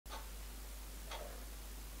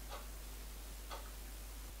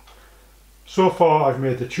So far I've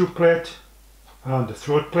made the tube plate and the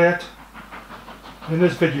throat plate. In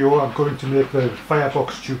this video I'm going to make the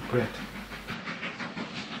firebox tube plate.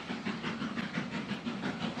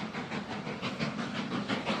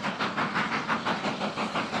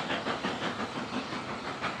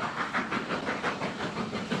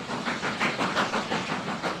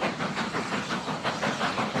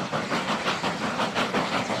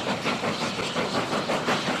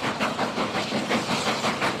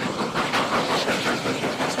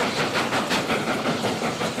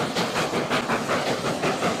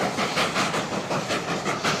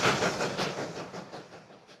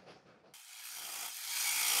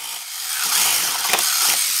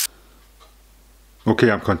 Okay,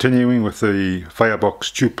 I'm continuing with the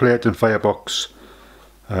firebox tube plate and firebox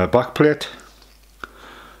back plate.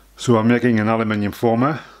 So I'm making an aluminium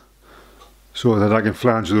former so that I can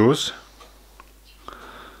flange those.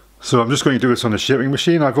 So I'm just going to do this on a shaping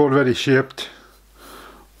machine. I've already shaped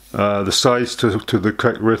the sides to the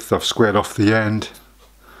correct width. I've squared off the end.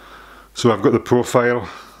 So I've got the profile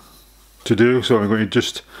to do, so I'm going to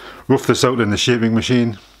just rough this out in the shaping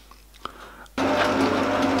machine.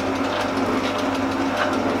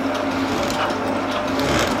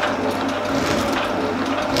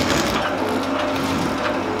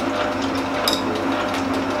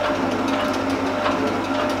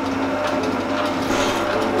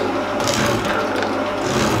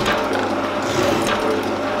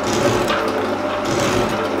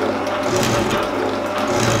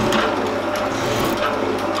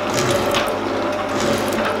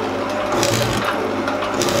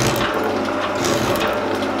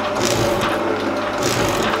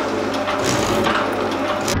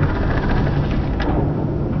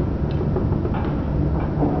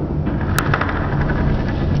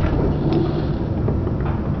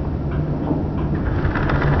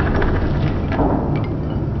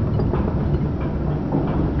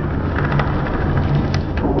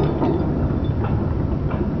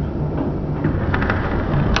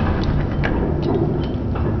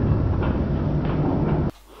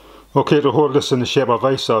 Okay, to hold this in the shape of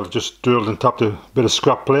ice, I've just drilled and tapped a bit of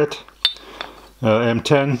scrap plate,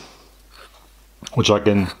 M10, which I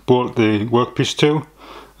can bolt the workpiece to,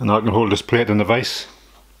 and I can hold this plate in the vise.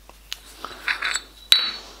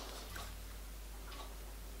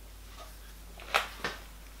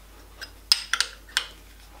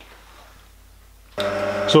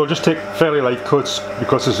 So I'll just take fairly light cuts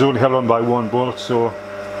because it's only held on by one bolt, so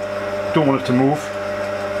don't want it to move.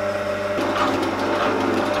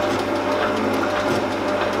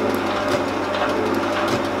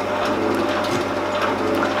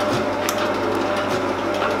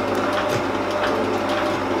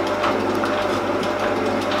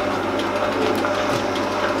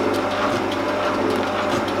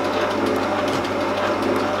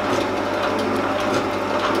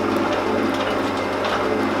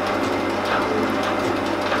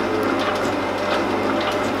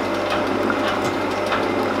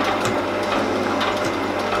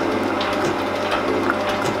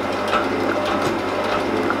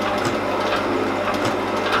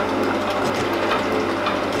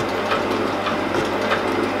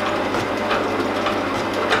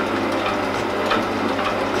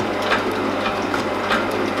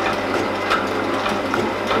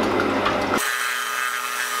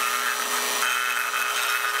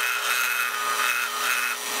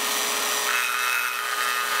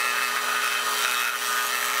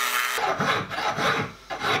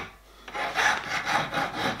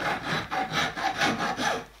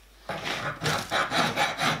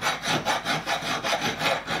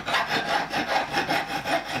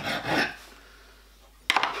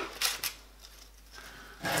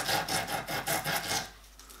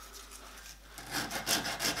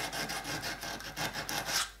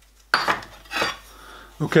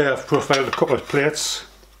 Okay, I've profiled a couple of plates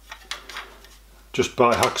just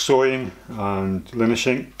by hacksawing and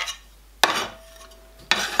linishing.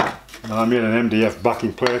 And I made an MDF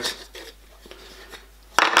backing plate.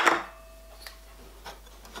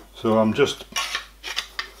 So I'm just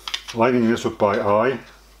lining this up by eye.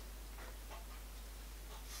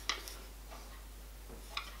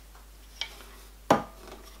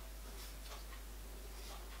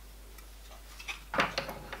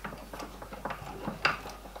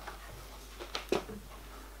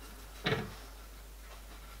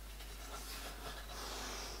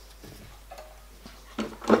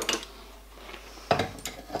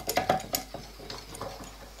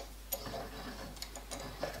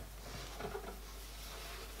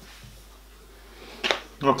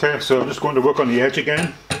 Okay, so I'm just going to work on the edge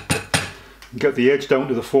again, get the edge down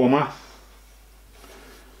to the former,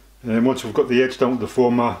 and then once we've got the edge down to the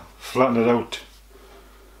former, flatten it out,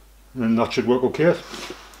 and that should work okay.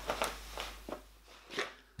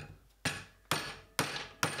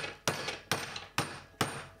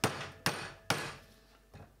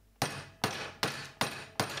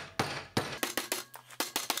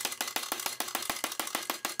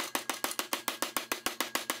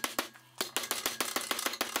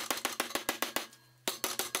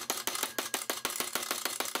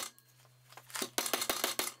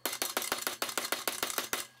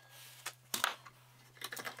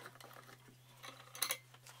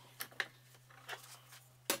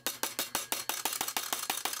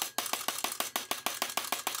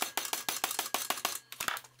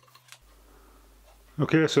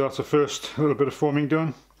 Okay, so that's the first little bit of forming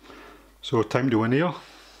done. So time to anneal.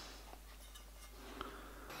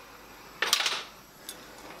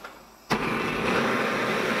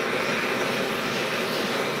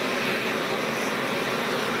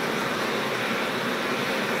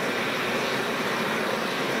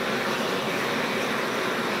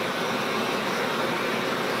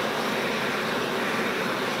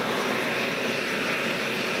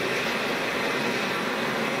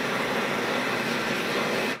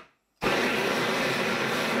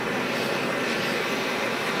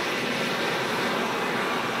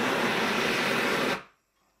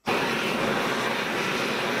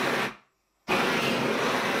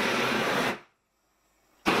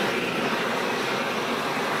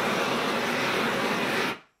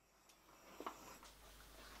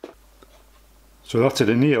 So that's it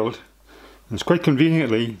annealed, and it's quite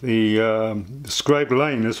conveniently the scribed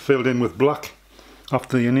line is filled in with black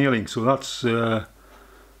after the annealing, so that's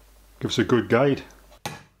gives a good guide.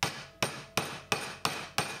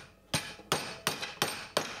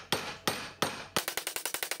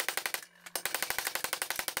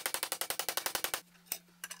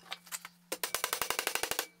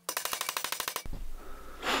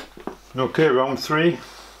 Okay, round 3.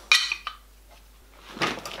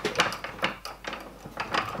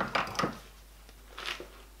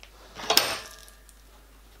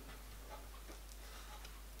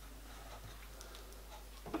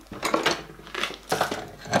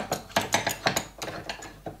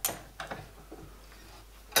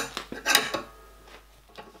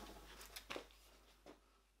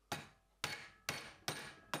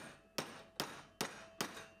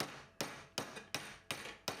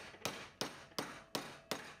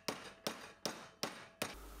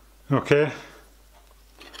 Okay,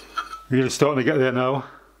 really starting to get there now,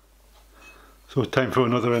 so it's time for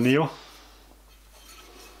another anneal.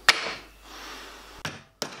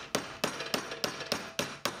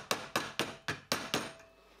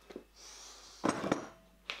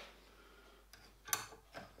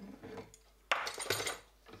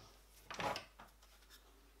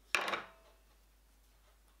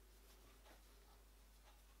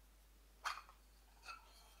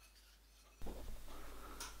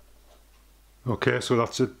 Okay, so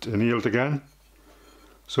that's it annealed again.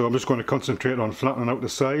 So I'm just going to concentrate on flattening out the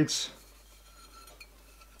sides.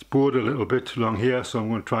 It's bored a little bit along here, so I'm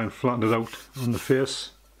going to try and flatten it out on the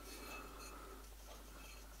face.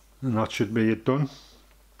 And that should be it done.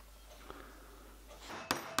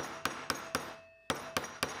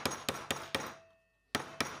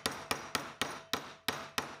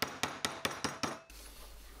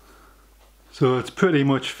 So it's pretty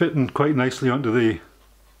much fitting quite nicely onto the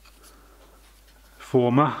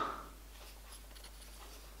former.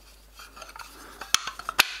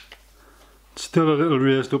 It's still a little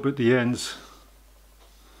raised up at the ends,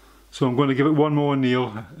 so I'm going to give it one more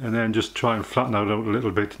anneal and then just try and flatten it out a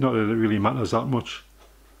little bit. Not that it really matters that much.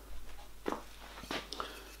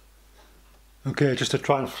 Okay, just to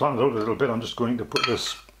try and flatten it out a little bit, I'm just going to put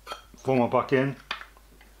this former back in.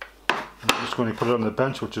 I'm just going to put it on the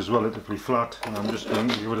bench, which is relatively flat, and I'm just going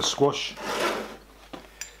to give it a squash.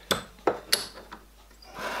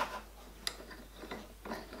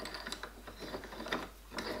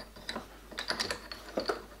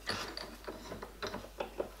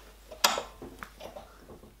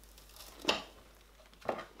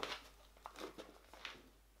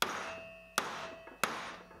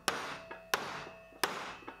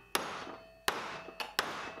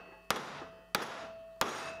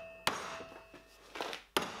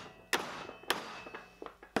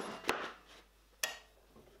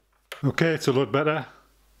 Okay, it's a lot better.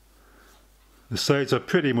 The sides are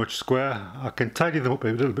pretty much square. I can tidy them up a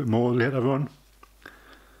little bit more later on.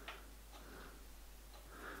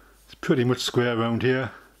 It's pretty much square around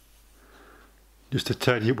here. Just to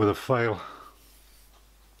tidy up with a file.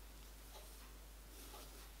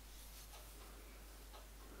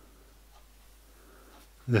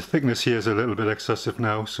 The thickness here is a little bit excessive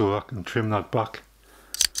now, so I can trim that back.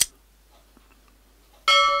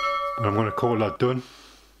 and I'm going to call that done.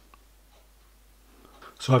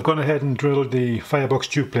 So I've gone ahead and drilled the firebox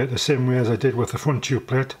tube plate the same way as I did with the front tube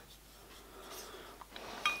plate.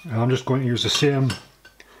 And I'm just going to use the same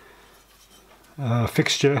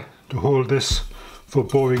fixture to hold this for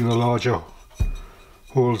boring the larger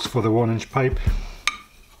holes for the 1-inch pipe.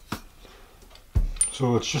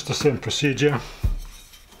 So it's just the same procedure.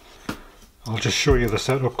 I'll just show you the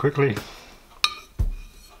setup quickly.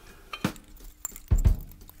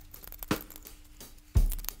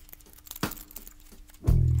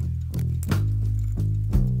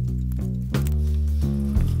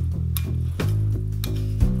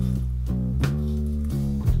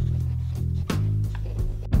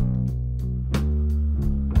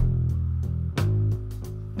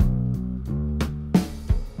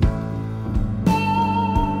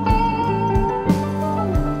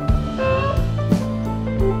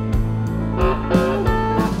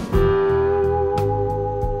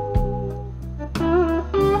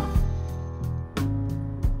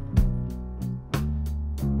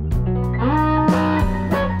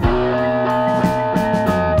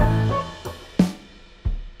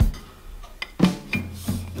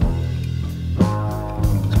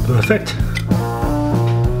 Perfect.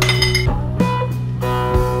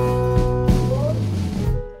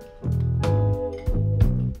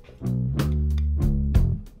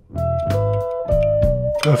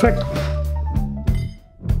 Perfect.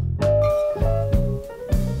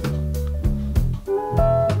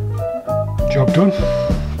 Job done.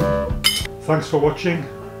 Thanks for watching.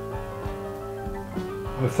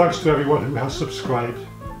 And thanks to everyone who has subscribed.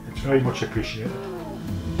 It's very much appreciated.